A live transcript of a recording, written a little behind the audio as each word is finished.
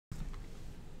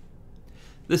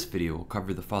This video will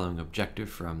cover the following objective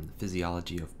from the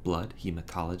Physiology of Blood,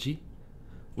 Hematology.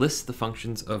 List the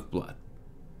functions of blood.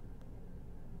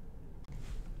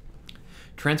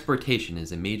 Transportation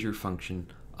is a major function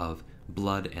of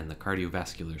blood and the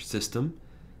cardiovascular system.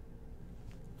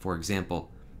 For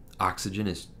example, oxygen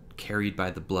is carried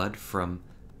by the blood from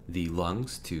the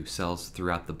lungs to cells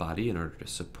throughout the body in order to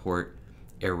support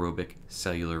aerobic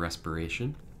cellular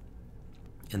respiration.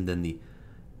 And then the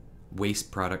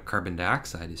waste product carbon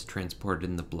dioxide is transported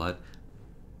in the blood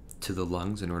to the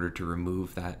lungs in order to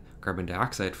remove that carbon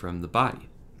dioxide from the body.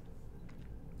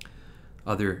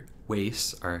 Other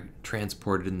wastes are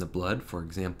transported in the blood, for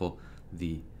example,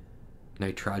 the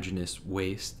nitrogenous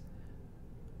waste,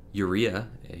 urea,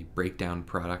 a breakdown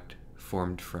product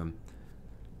formed from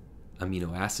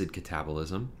amino acid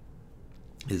catabolism,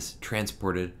 is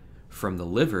transported from the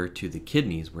liver to the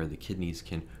kidneys, where the kidneys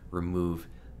can remove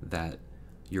that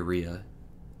urea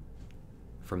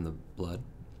from the blood.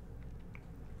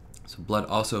 So blood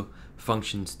also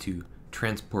functions to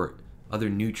transport other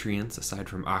nutrients aside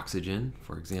from oxygen.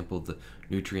 For example, the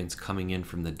nutrients coming in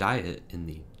from the diet in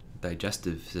the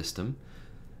digestive system,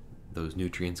 those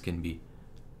nutrients can be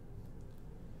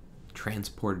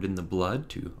transported in the blood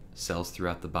to cells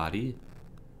throughout the body.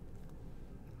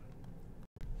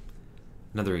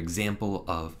 Another example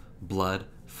of blood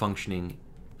functioning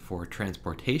for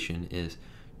transportation is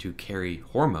to carry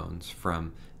hormones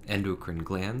from endocrine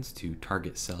glands to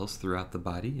target cells throughout the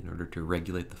body in order to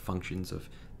regulate the functions of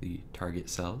the target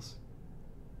cells.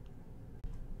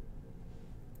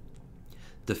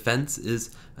 Defense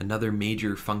is another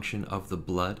major function of the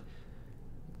blood.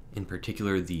 In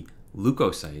particular, the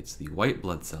leukocytes, the white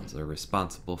blood cells, are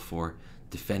responsible for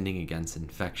defending against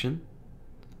infection.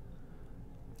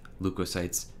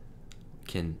 Leukocytes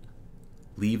can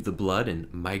leave the blood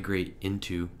and migrate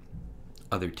into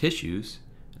other tissues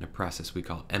in a process we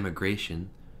call emigration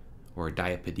or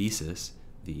diapedesis.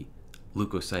 The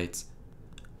leukocytes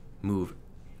move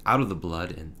out of the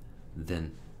blood and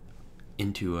then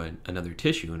into another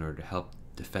tissue in order to help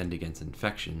defend against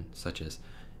infection, such as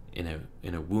in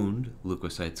a wound.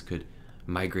 Leukocytes could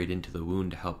migrate into the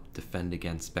wound to help defend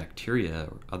against bacteria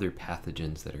or other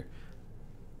pathogens that are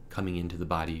coming into the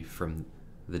body from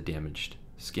the damaged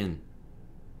skin.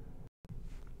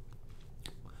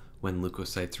 When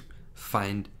leukocytes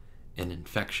find an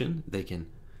infection, they can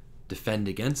defend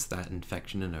against that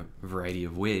infection in a variety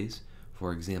of ways.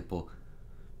 For example,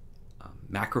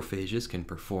 macrophages can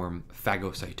perform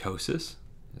phagocytosis.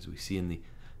 As we see in the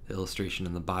illustration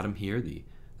on the bottom here, the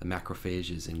macrophage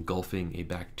is engulfing a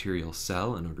bacterial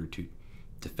cell in order to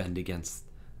defend against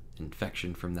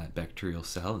infection from that bacterial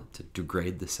cell, to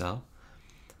degrade the cell.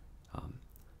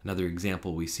 Another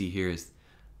example we see here is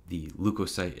the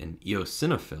leukocyte in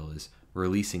eosinophil is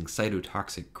releasing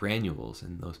cytotoxic granules,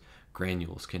 and those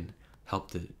granules can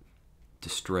help to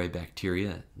destroy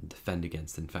bacteria and defend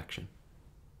against infection.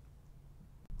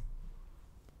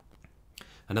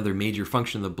 Another major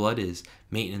function of the blood is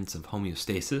maintenance of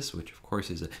homeostasis, which of course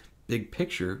is a big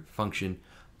picture function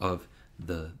of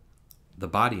the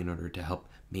body in order to help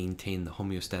maintain the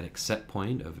homeostatic set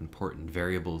point of important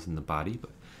variables in the body.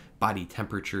 But body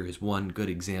temperature is one good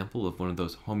example of one of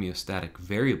those homeostatic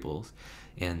variables,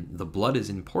 and the blood is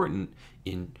important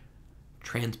in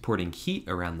transporting heat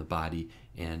around the body.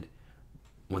 And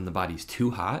when the body's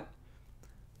too hot,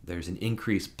 there's an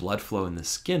increased blood flow in the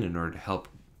skin in order to help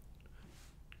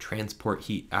transport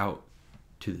heat out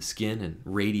to the skin and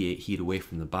radiate heat away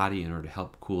from the body in order to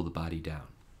help cool the body down.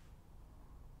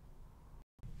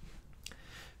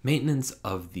 Maintenance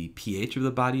of the pH of the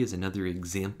body is another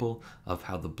example of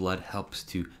how the blood helps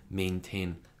to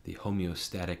maintain the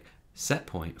homeostatic set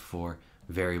point for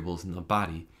variables in the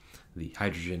body. The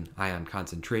hydrogen ion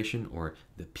concentration, or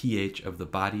the pH of the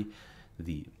body,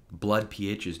 the blood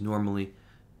pH is normally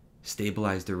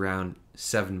stabilized around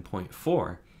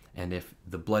 7.4, and if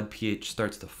the blood pH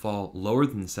starts to fall lower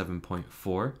than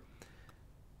 7.4,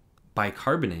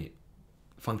 bicarbonate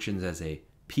functions as a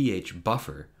pH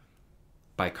buffer.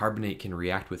 Bicarbonate can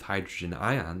react with hydrogen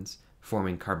ions,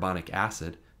 forming carbonic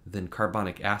acid. Then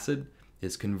carbonic acid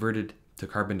is converted to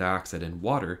carbon dioxide and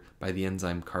water by the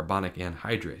enzyme carbonic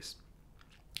anhydrase.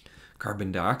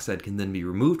 Carbon dioxide can then be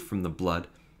removed from the blood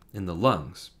in the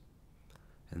lungs.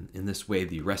 And in this way,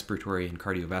 the respiratory and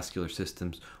cardiovascular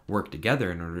systems work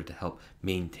together in order to help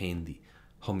maintain the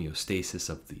homeostasis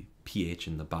of the pH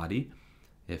in the body.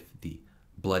 If the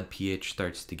blood pH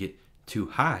starts to get too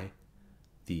high,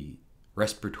 the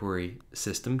respiratory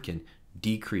system can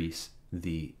decrease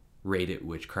the rate at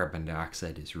which carbon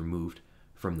dioxide is removed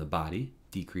from the body.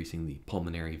 Decreasing the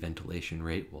pulmonary ventilation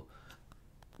rate will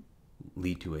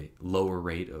lead to a lower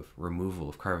rate of removal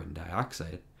of carbon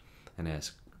dioxide. And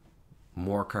as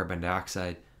more carbon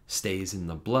dioxide stays in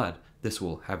the blood, this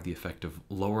will have the effect of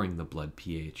lowering the blood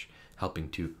pH, helping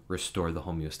to restore the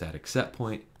homeostatic set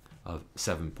point of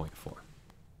 7.4.